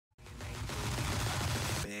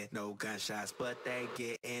No gunshots, but they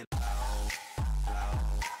getting low,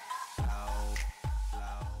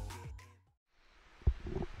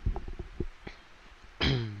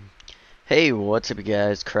 low. Hey, what's up you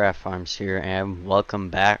guys, Craft Farms here, and welcome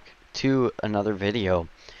back to another video.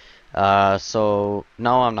 So,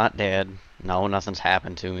 no, I'm not dead. No, nothing's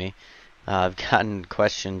happened to me. I've gotten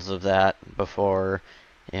questions of that before.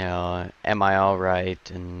 You know, am I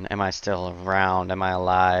alright, and am I still around, am I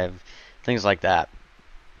alive, things like that.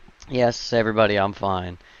 Yes, everybody, I'm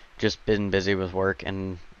fine. Just been busy with work,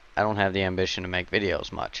 and I don't have the ambition to make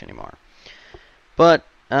videos much anymore. But,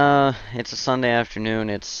 it's a Sunday afternoon.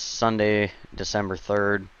 It's Sunday, December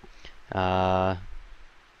 3rd.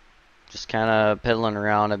 Just kind of piddling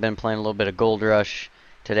around. I've been playing a little bit of Gold Rush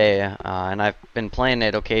today, and I've been playing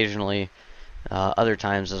it occasionally other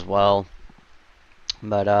times as well.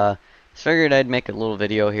 But just figured I'd make a little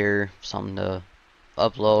video here, something to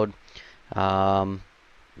upload,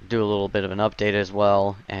 do a little bit of an update as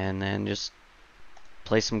well, and then just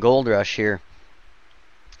play some Gold Rush here.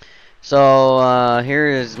 So here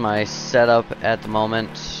is my setup at the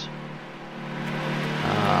moment.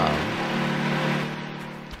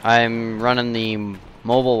 I'm running the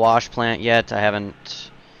mobile wash plant yet. I haven't.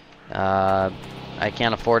 I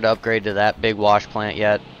can't afford to upgrade to that big wash plant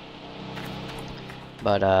yet,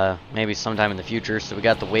 but maybe sometime in the future. So we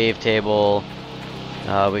got the wave table.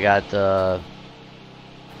 We got the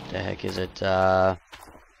heck is it?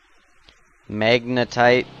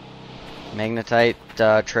 Magnetite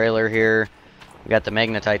trailer here. We got the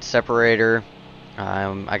magnetite separator.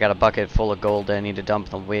 I got a bucket full of gold that I need to dump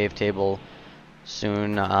in the wave table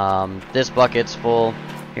soon. This bucket's full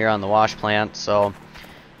here on the wash plant. So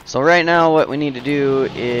right now what we need to do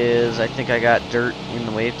is, I think I got dirt in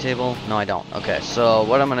the wave table. No, I don't. Okay, so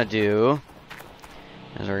what I'm gonna do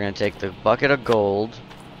is we're gonna take the bucket of gold,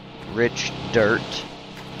 rich dirt.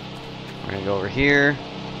 We're gonna go over here.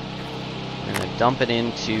 I'm gonna dump it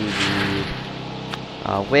into the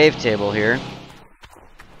wave table here,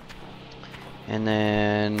 and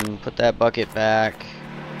then put that bucket back,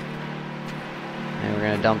 and we're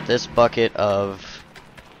gonna dump this bucket of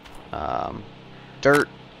dirt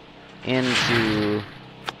into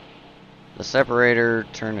the separator,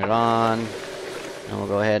 turn it on, and we'll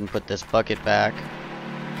go ahead and put this bucket back.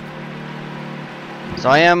 So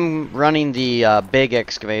I am running the big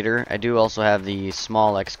excavator. I do also have the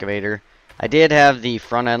small excavator. I did have the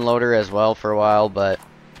front end loader as well for a while, but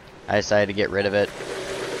I decided to get rid of it.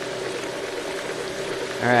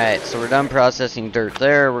 Alright, so we're done processing dirt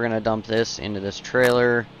there. We're going to dump this into this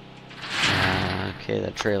trailer. Okay,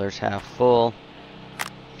 that trailer's half full.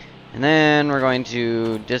 And then we're going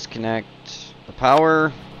to disconnect the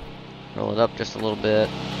power. Roll it up just a little bit.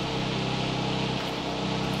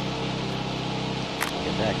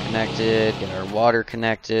 Get that connected. Get our water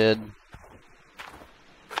connected.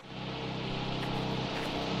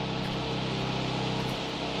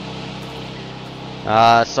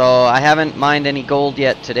 So I haven't mined any gold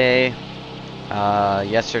yet today.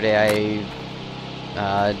 Yesterday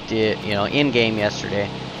I did, in game yesterday,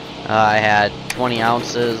 I had 20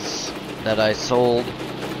 ounces that I sold,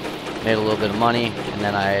 made a little bit of money, and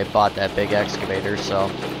then I bought that big excavator. So,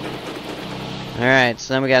 alright,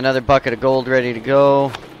 so then we got another bucket of gold ready to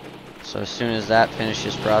go. So as soon as that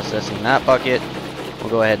finishes processing that bucket,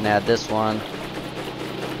 we'll go ahead and add this one.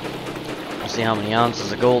 We'll see how many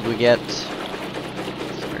ounces of gold we get.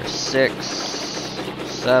 6,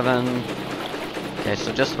 7. Okay,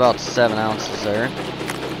 so just about 7 ounces there.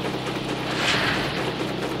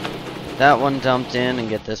 Get that one dumped in and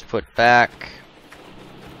get this put back.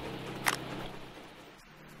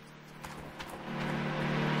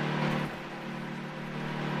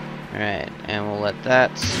 Alright, and we'll let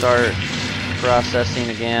that start processing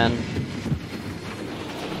again.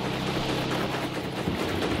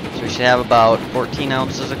 So we should have about 14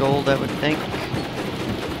 ounces of gold, I would think.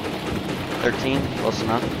 13, close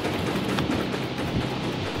enough.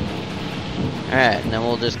 Alright, and then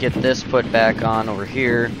we'll just get this put back on over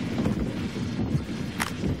here.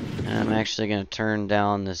 And I'm actually going to turn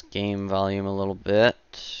down this game volume a little bit.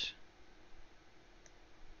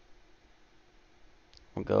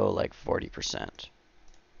 We'll go like 40%.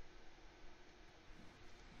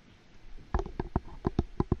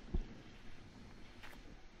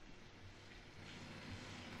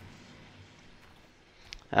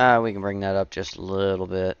 We can bring that up just a little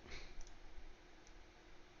bit.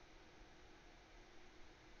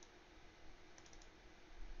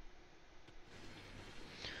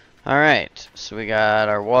 Alright, so we got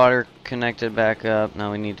our water connected back up.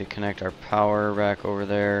 Now we need to connect our power back over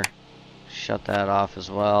there. Shut that off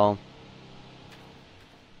as well.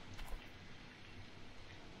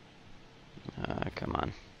 Come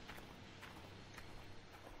on.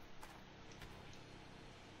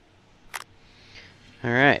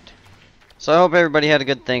 Alright. So I hope everybody had a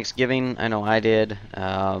good Thanksgiving. I know I did.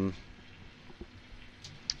 I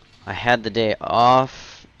had the day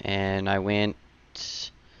off, and I went...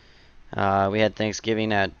 we had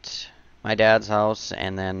Thanksgiving at my dad's house,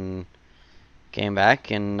 and then came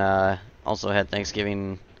back and also had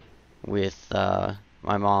Thanksgiving with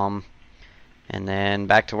my mom, and then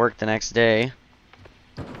back to work the next day.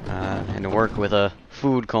 And to work with a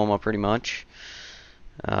food coma pretty much.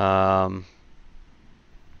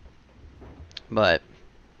 But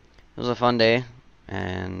it was a fun day,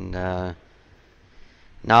 and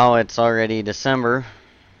now it's already December.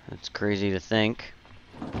 It's crazy to think.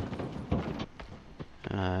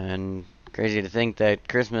 And crazy to think that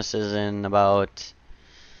Christmas is in about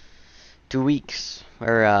 2 weeks,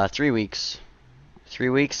 or 3 weeks. 3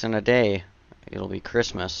 weeks and a day, it'll be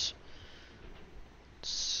Christmas.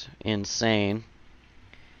 It's insane.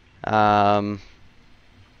 I've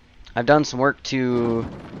done some work to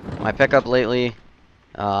my pickup lately.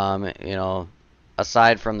 You know,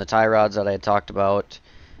 aside from the tie rods that I had talked about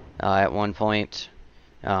at one point.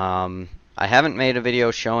 I haven't made a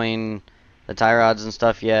video showing the tie rods and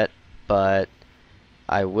stuff yet, but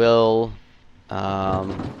I will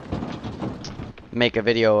make a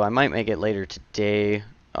video. I might make it later today,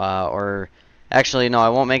 or actually no, I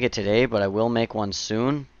won't make it today, but I will make one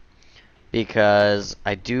soon, because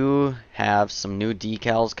I do have some new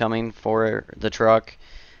decals coming for the truck.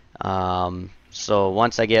 So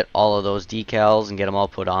once I get all of those decals and get them all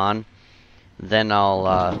put on, then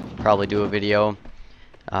I'll probably do a video.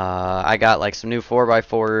 I got like some new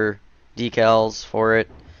 4x4 decals for it.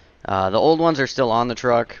 The old ones are still on the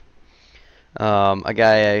truck.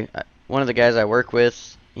 One of the guys I work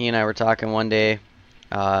with, he and I were talking one day,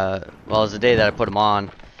 well, it was the day that I put them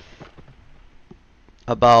on,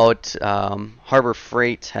 about Harbor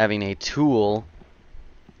Freight having a tool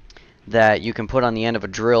that you can put on the end of a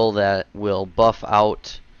drill that will buff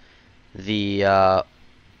out the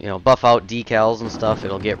buff out decals and stuff.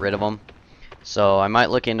 It'll get rid of them. So I might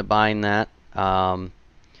look into buying that.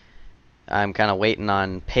 I'm kind of waiting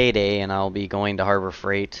on payday, and I'll be going to Harbor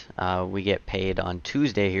Freight. We get paid on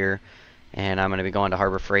Tuesday here, and I'm going to be going to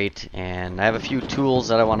Harbor Freight, and I have a few tools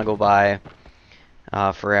that I want to go buy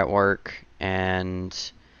for at work,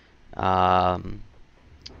 and I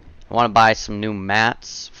want to buy some new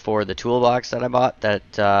mats for the toolbox that I bought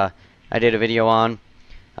that I did a video on.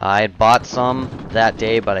 I had bought some that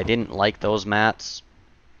day, but I didn't like those mats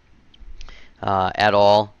at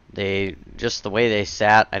all. Just the way they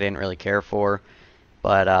sat, I didn't really care for.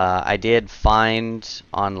 But I did find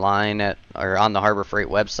online on the Harbor Freight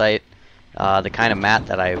website the kind of mat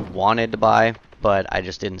that I wanted to buy, but I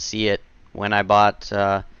just didn't see it when I bought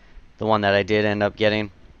the one that I did end up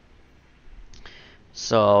getting.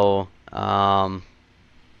 So I'm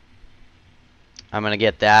gonna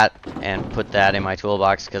get that and put that in my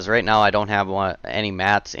toolbox, because right now I don't have any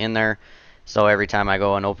mats in there. So every time I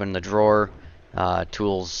go and open the drawer,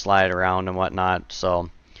 tools slide around and whatnot. So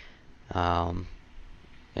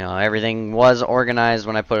everything was organized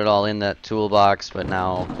when I put it all in that toolbox, but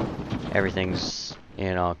now everything's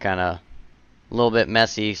kind of a little bit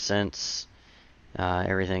messy, since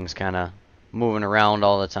everything's kind of moving around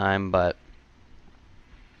all the time. But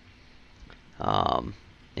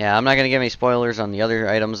yeah, I'm not going to give any spoilers on the other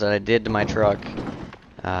items that I did to my truck.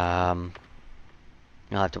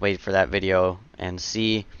 You'll have to wait for that video and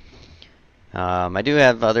see. I do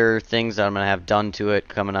have other things that I'm going to have done to it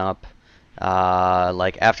coming up.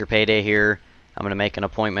 Like after payday here, I'm going to make an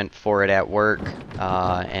appointment for it at work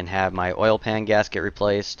and have my oil pan gasket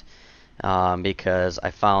replaced, because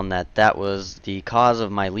I found that was the cause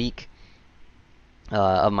of my leak,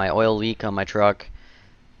 of my oil leak on my truck.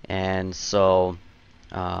 And so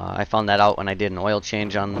I found that out when I did an oil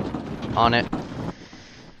change on it.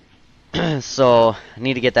 So I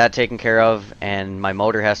need to get that taken care of, and my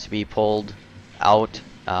motor has to be pulled out,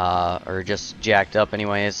 or just jacked up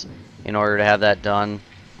anyways, in order to have that done.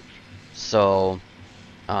 So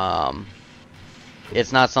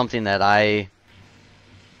it's not something that I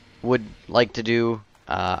would like to do.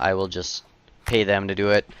 I will just pay them to do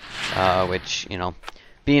it, which,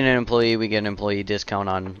 being an employee, we get an employee discount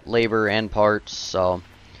on labor and parts. So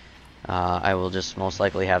I will just most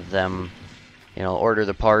likely have them order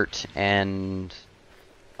the part, and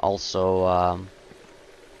also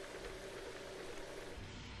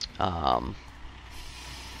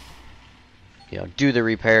do the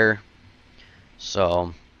repair.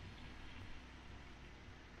 So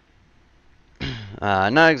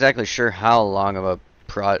not exactly sure how long of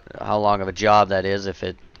a job that is, if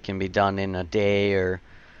it can be done in a day or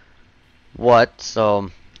what. So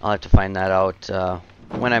I'll have to find that out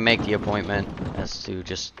when I make the appointment as to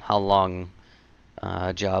just how long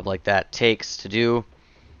a job like that takes to do.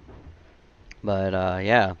 But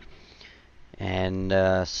yeah,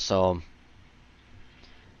 and so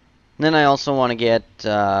then I also want to get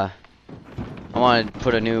I want to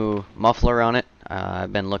put a new muffler on it.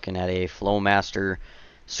 I've been looking at a Flowmaster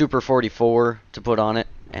Super 44 to put on it,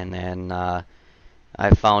 and then I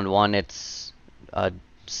found one. It's a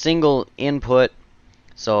single input,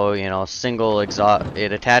 so you know, single exhaust.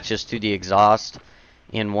 It attaches to the exhaust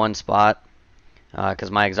in one spot,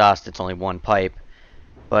 because my exhaust, it's only one pipe,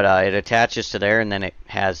 but it attaches to there, and then it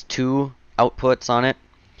has two outputs on it.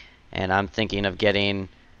 And I'm thinking of getting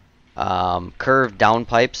curved down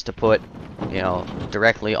pipes to put, you know,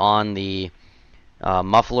 directly on the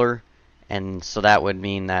muffler, and so that would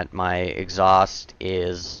mean that my exhaust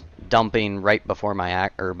is dumping right before my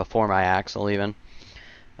before my axle even.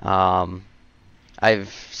 I've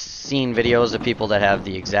seen videos of people that have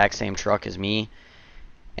the exact same truck as me,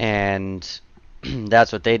 and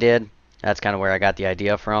that's what they did. That's kind of where I got the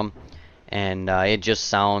idea from, and it just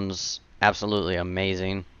sounds absolutely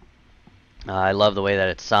amazing. I love the way that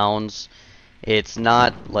it sounds. It's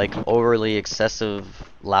not like overly excessive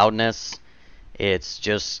loudness. It's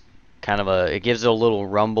just kind of it gives it a little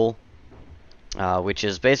rumble, which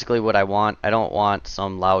is basically what I want. I don't want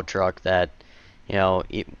some loud truck that, you know,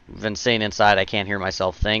 even sitting inside I can't hear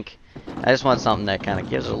myself think. I just want something that kind of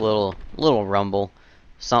gives it a little rumble,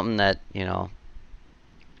 something that, you know,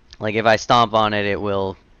 like if I stomp on it, it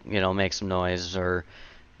will, you know, make some noise, or,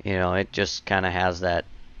 you know, it just kind of has that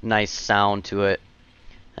nice sound to it.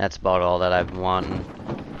 That's about all that I've been wanting.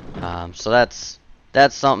 So that's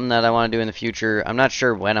something that I want to do in the future. I'm not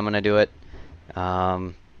sure when I'm going to do it.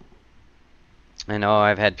 I know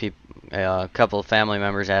I've had a couple of family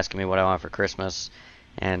members asking me what I want for Christmas,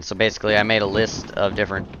 and so basically I made a list of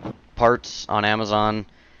different parts on Amazon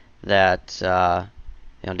that you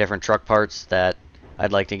know, different truck parts that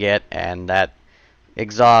I'd like to get, and that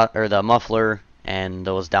exhaust or the muffler and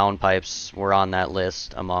those downpipes were on that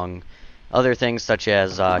list, among other things such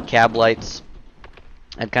as cab lights.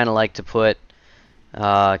 I'd kind of like to put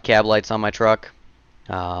cab lights on my truck.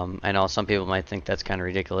 I know some people might think that's kind of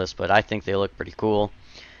ridiculous, but I think they look pretty cool,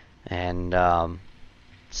 and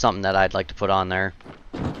something that I'd like to put on there.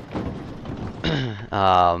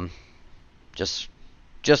 Just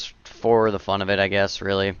for the fun of it, I guess,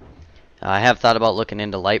 really. I have thought about looking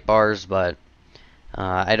into light bars, but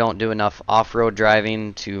I don't do enough off-road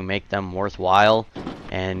driving to make them worthwhile,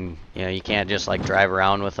 and you know, you can't just like drive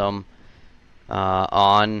around with them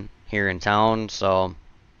on here in town, so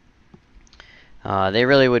they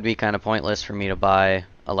really would be kind of pointless for me to buy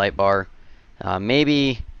a light bar.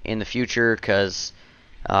 Maybe in the future, because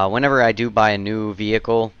whenever I do buy a new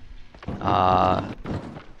vehicle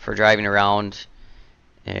for driving around,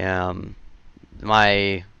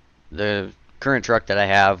 the current truck that I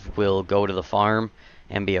have will go to the farm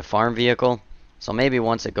and be a farm vehicle. So maybe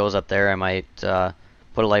once it goes up there, I might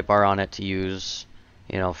put a light bar on it to use,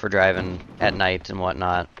 you know, for driving at night and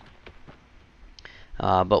whatnot.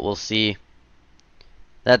 But we'll see.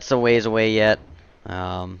 That's a ways away yet.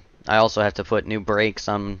 I also have to put new brakes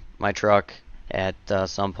on my truck at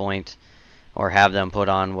some point, or have them put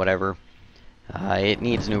on, whatever. It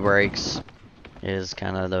needs new brakes, is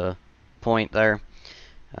kind of the point there.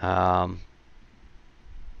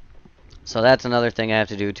 So that's another thing I have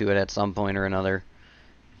to do to it at some point or another.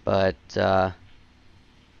 But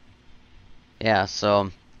yeah, so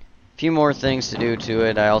a few more things to do to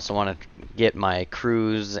it. I also want to get my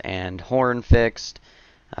cruise and horn fixed,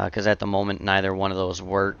 because at the moment neither one of those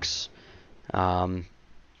works. The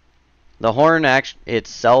horn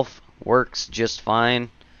itself works just fine.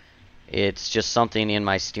 It's just something in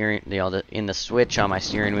my steering, you know, in the switch on my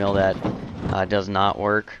steering wheel that does not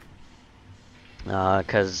work.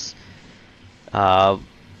 Because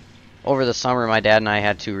over the summer, my dad and I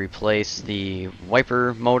had to replace the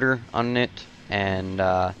wiper motor on it, and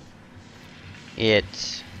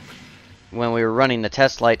when we were running the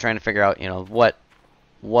test light, trying to figure out, you know, what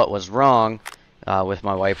was wrong with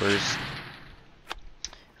my wipers.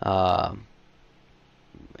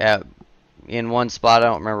 In one spot, I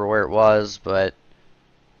don't remember where it was, but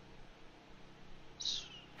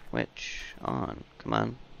switch on, come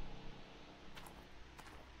on.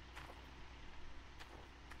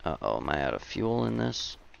 Uh-oh, am I out of fuel in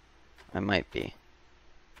this? I might be.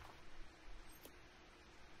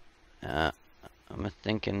 I'm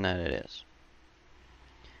thinking that it is.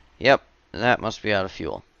 Yep, that must be out of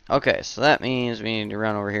fuel. Okay, so that means we need to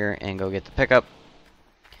run over here and go get the pickup,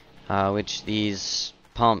 which these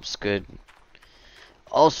pumps could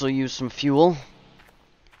also use some fuel.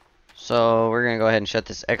 So we're going to go ahead and shut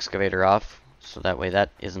this excavator off, so that way that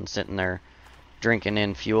isn't sitting there drinking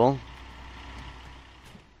in fuel.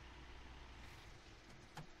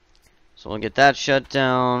 So we'll get that shut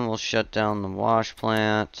down. We'll shut down the wash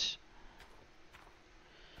plant.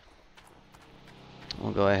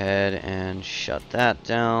 We'll go ahead and shut that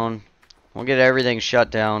down. We'll get everything shut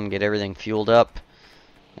down, get everything fueled up,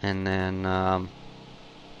 and then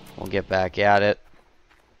we'll get back at it.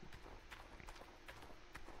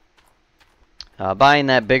 Buying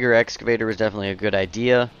that bigger excavator was definitely a good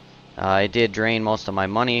idea. It did drain most of my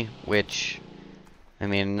money, which, I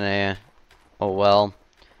mean, oh well.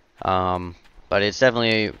 But it's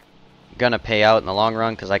definitely gonna pay out in the long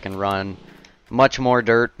run, because I can run much more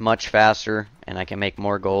dirt much faster, and I can make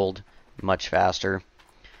more gold much faster.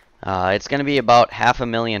 It's gonna be about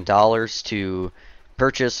 $500,000 to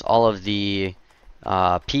purchase all of the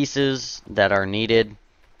pieces that are needed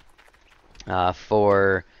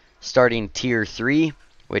for starting tier 3,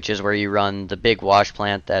 which is where you run the big wash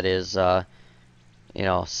plant that is, you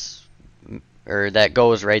know, or that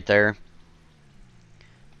goes right there.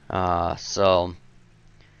 So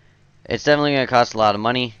it's definitely going to cost a lot of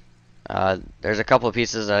money. There's a couple of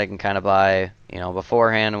pieces that I can kind of buy, you know,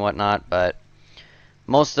 beforehand and whatnot, but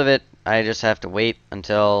most of it I just have to wait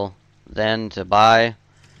until then to buy,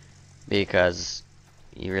 because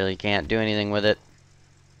you really can't do anything with it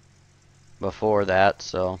before that.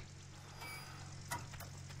 So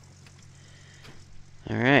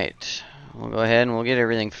alright, we'll go ahead and we'll get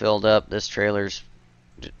everything filled up. This trailer's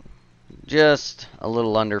just a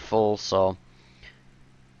little under full, so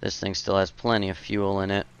this thing still has plenty of fuel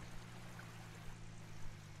in it.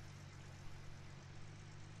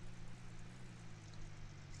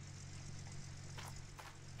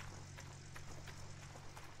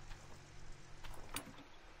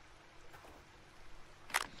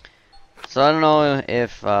 So I don't know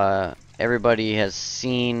if everybody has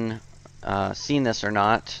seen this or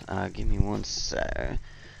not. Give me one sec.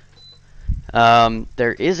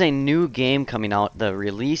 There is a new game coming out. The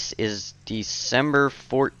release is December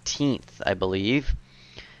 14th, I believe,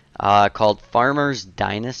 called Farmer's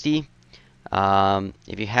Dynasty.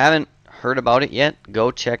 If you haven't heard about it yet,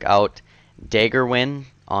 go check out Game-Doin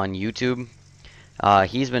on YouTube.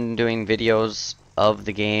 He's been doing videos of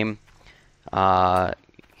the game.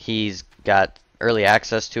 He's got early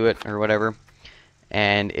access to it or whatever,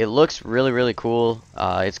 and it looks really, really cool.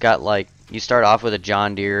 It's got, like, you start off with a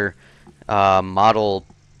John Deere Model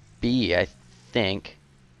B, I think.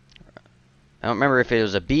 I don't remember if it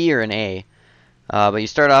was a B or an A, but you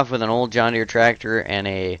start off with an old John Deere tractor and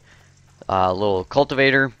a little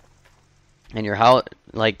cultivator, and your house,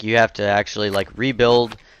 like, you have to actually, like,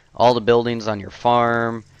 rebuild all the buildings on your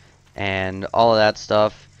farm and all of that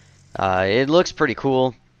stuff. It looks pretty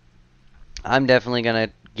cool. I'm definitely gonna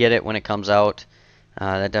get it when it comes out.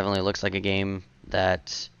 That definitely looks like a game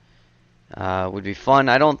that would be fun.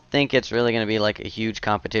 I don't think it's really going to be like a huge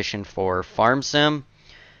competition for Farm Sim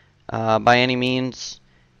by any means,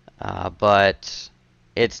 but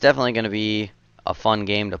it's definitely going to be a fun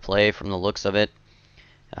game to play from the looks of it.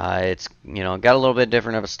 It's, you know, got a little bit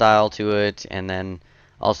different of a style to it, and then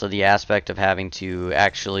also the aspect of having to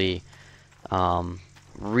actually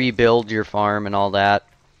rebuild your farm and all that.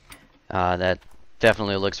 That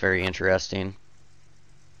definitely looks very interesting.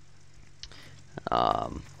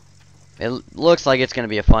 It looks like it's going to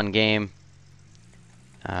be a fun game.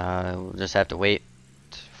 We'll just have to wait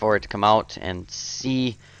for it to come out and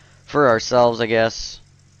see for ourselves, I guess.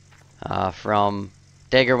 From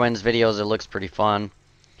Game-Doin's videos, it looks pretty fun.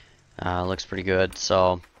 Looks pretty good,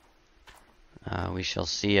 so we shall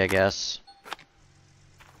see, I guess.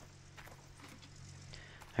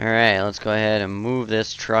 Alright, let's go ahead and move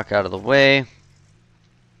this truck out of the way.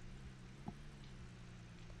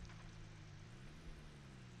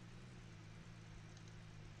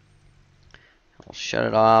 We'll shut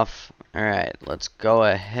it off. Alright, let's go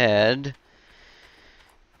ahead.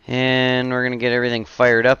 And we're going to get everything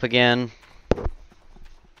fired up again.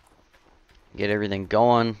 Get everything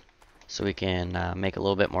going so we can make a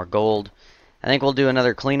little bit more gold. I think we'll do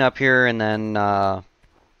another cleanup here, and then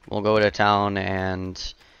we'll go to town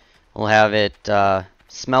and we'll have it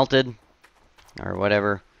smelted or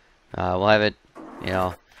whatever. We'll have it, you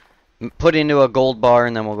know, put into a gold bar,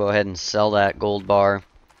 and then we'll go ahead and sell that gold bar.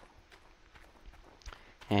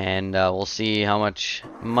 And we'll see how much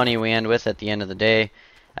money we end with at the end of the day.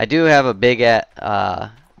 I do have a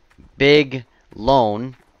big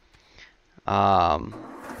loan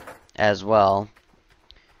as well.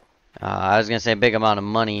 I was gonna say a big amount of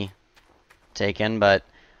money taken, but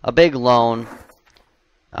a big loan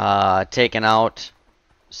taken out.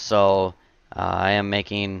 So I am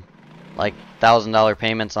making like $1,000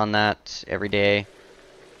 payments on that every day.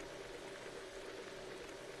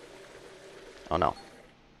 Oh no.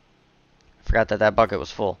 I forgot that that bucket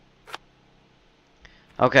was full.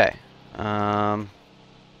 Okay.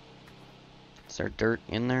 Is there dirt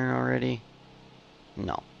in there already?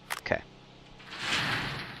 No. Okay.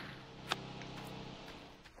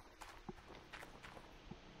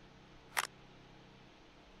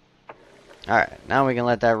 Alright, now we can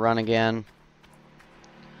let that run again.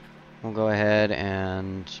 We'll go ahead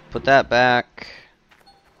and put that back.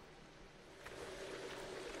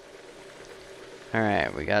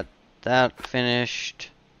 Alright, we got that finished.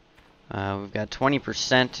 We've got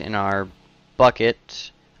 20% in our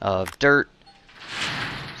bucket of dirt.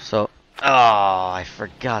 So, oh, I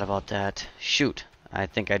forgot about that. Shoot, I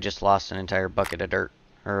think I just lost an entire bucket of dirt.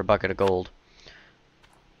 Or a bucket of gold.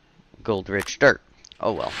 Gold-rich dirt.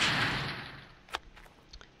 Oh well.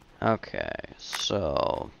 Okay,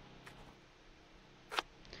 so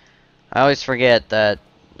I always forget that,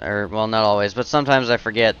 or well, not always, but sometimes I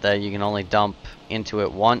forget that you can only dump into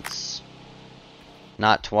it once,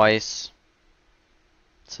 not twice.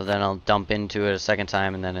 So then I'll dump into it a second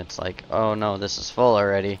time, and then it's like, oh no, this is full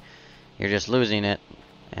already. You're just losing it,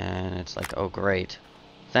 and it's like, oh great,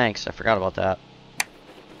 thanks, I forgot about that.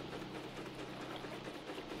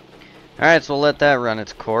 Alright, so we'll let that run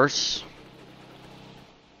its course.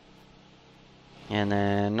 And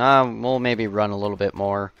then we'll maybe run a little bit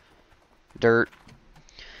more dirt.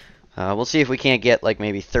 We'll see if we can't get like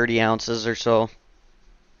maybe 30 ounces or so.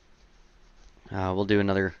 We'll do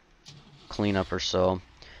another cleanup or so.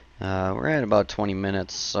 We're at about 20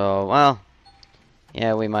 minutes, so well,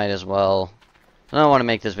 yeah, we might as well. I don't want to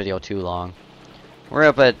make this video too long. We're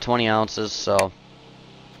up at 20 ounces, so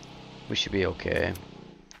we should be okay.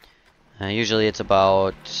 Usually it's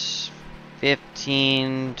about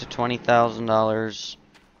 $15,000 to $20,000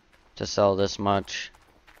 to sell this much.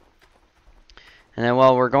 And then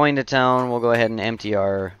while we're going to town, we'll go ahead and empty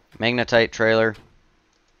our magnetite trailer.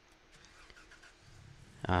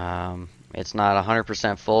 It's not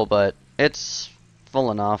 100% full, but it's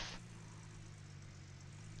full enough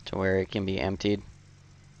to where it can be emptied.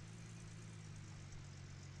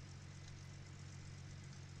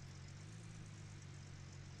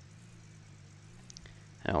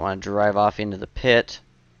 I don't want to drive off into the pit.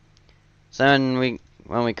 So then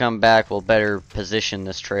when we come back, we'll better position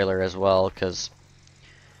this trailer as well, because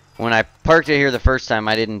when I parked it here the first time,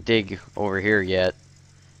 I didn't dig over here yet.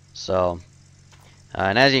 So,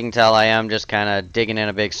 and as you can tell, I am just kind of digging in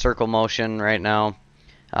a big circle motion right now.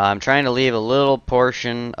 I'm trying to leave a little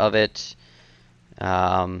portion of it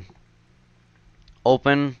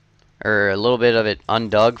open, or a little bit of it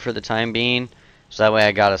undug for the time being. So that way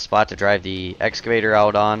I got a spot to drive the excavator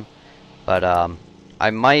out on. But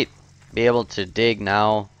I might be able to dig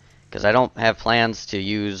now, because I don't have plans to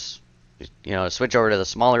use, switch over to the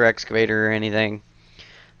smaller excavator or anything.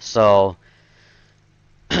 So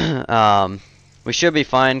we should be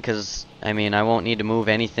fine, because I mean, I won't need to move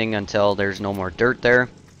anything until there's no more dirt there.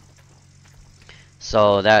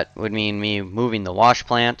 So that would mean me moving the wash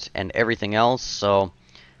plant and everything else. So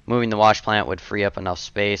moving the wash plant would free up enough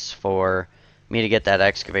space for me to get that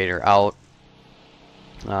excavator out.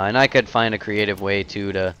 And I could find a creative way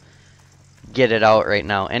to get it out right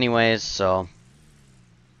now anyways. So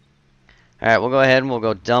alright, we'll go ahead and we'll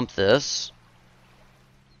go dump this.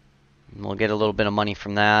 And we'll get a little bit of money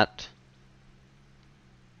from that.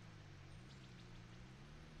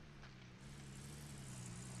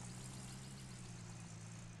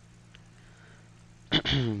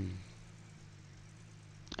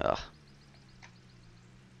 Ugh.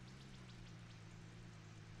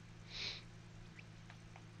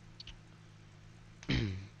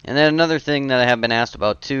 And then another thing that I have been asked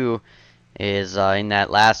about too is in that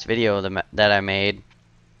last video that I made,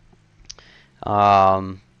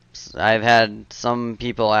 I've had some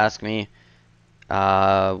people ask me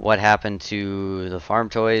what happened to the farm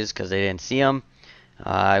toys because they didn't see them.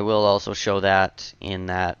 I will also show that in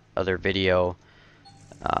that other video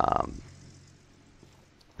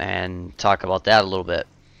and talk about that a little bit.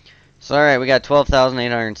 So alright, we got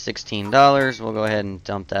 $12,816. We'll go ahead and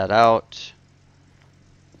dump that out.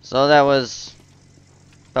 So that was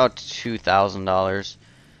about $2,000.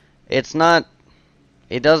 It's not,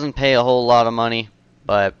 it doesn't pay a whole lot of money,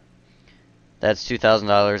 but that's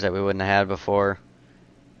 $2,000 that we wouldn't have had before.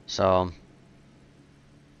 So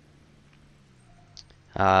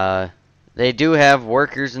they do have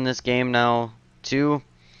workers in this game now too.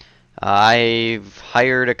 I've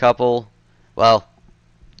hired a couple. Well,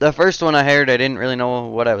 the first one I hired, I didn't really know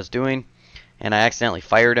what I was doing, and I accidentally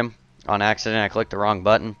fired him on accident. I clicked the wrong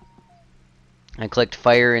button. I clicked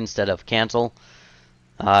fire instead of cancel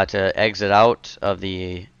to exit out of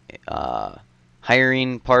the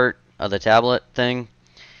hiring part of the tablet thing,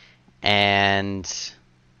 and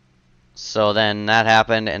so then that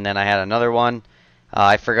happened, and then I had another one.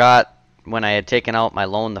 I forgot when I had taken out my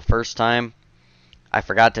loan the first time, I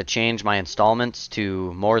forgot to change my installments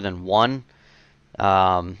to more than one.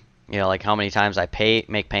 You know, like how many times I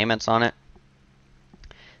make payments on it.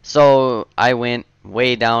 So I went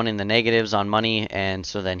way down in the negatives on money, and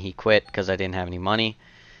so then he quit because I didn't have any money.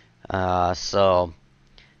 So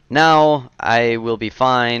now I will be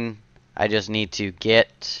fine. I just need to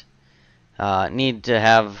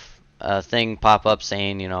have a thing pop up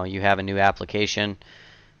saying, you know, you have a new application.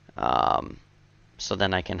 So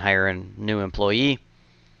then I can hire a new employee,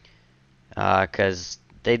 because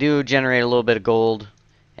they do generate a little bit of gold,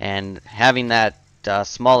 and having that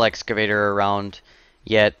small excavator around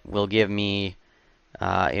yet will give me, you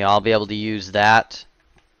know, I'll be able to use that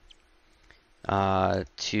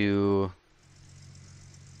to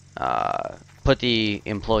put the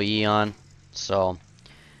employee on. So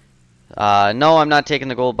no, I'm not taking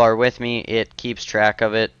the gold bar with me. It keeps track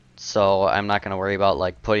of it, so I'm not going to worry about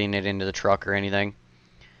like putting it into the truck or anything,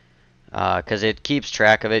 because it keeps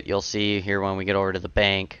track of it. You'll see here when we get over to the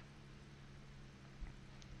bank.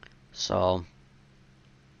 So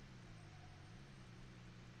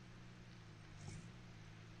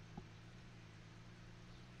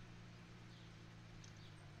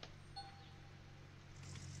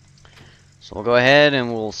we'll go ahead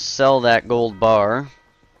and we'll sell that gold bar.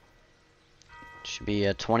 Should be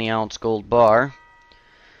a 20-ounce gold bar.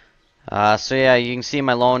 So yeah, you can see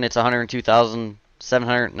my loan. It's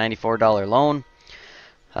 $102,794 loan.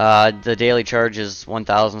 The daily charge is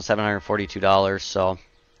 $1,742. So,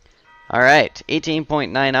 all right,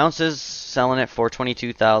 18.9 ounces, selling it for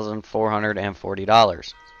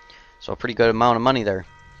 $22,440. So a pretty good amount of money there.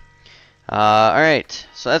 Alright,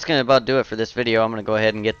 so that's going to about do it for this video. I'm going to go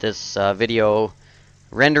ahead and get this video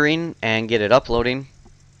rendering and get it uploading.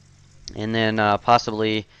 And then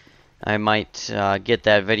possibly I might get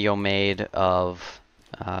that video made of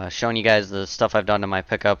showing you guys the stuff I've done to my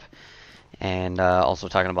pickup, and also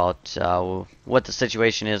talking about what the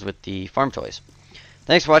situation is with the farm toys.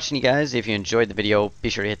 Thanks for watching, you guys. If you enjoyed the video, be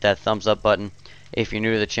sure to hit that thumbs up button. If you're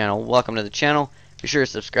new to the channel, welcome to the channel. Be sure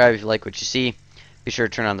to subscribe if you like what you see. Be sure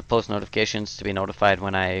to turn on the post notifications to be notified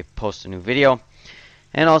when I post a new video.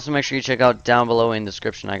 And also make sure you check out down below in the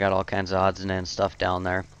description. I got all kinds of odds and ends stuff down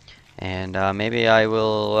there. And maybe I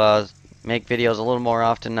will make videos a little more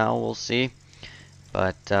often now. We'll see.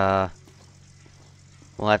 But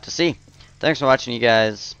we'll have to see. Thanks for watching, you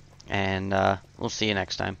guys. And we'll see you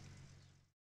next time.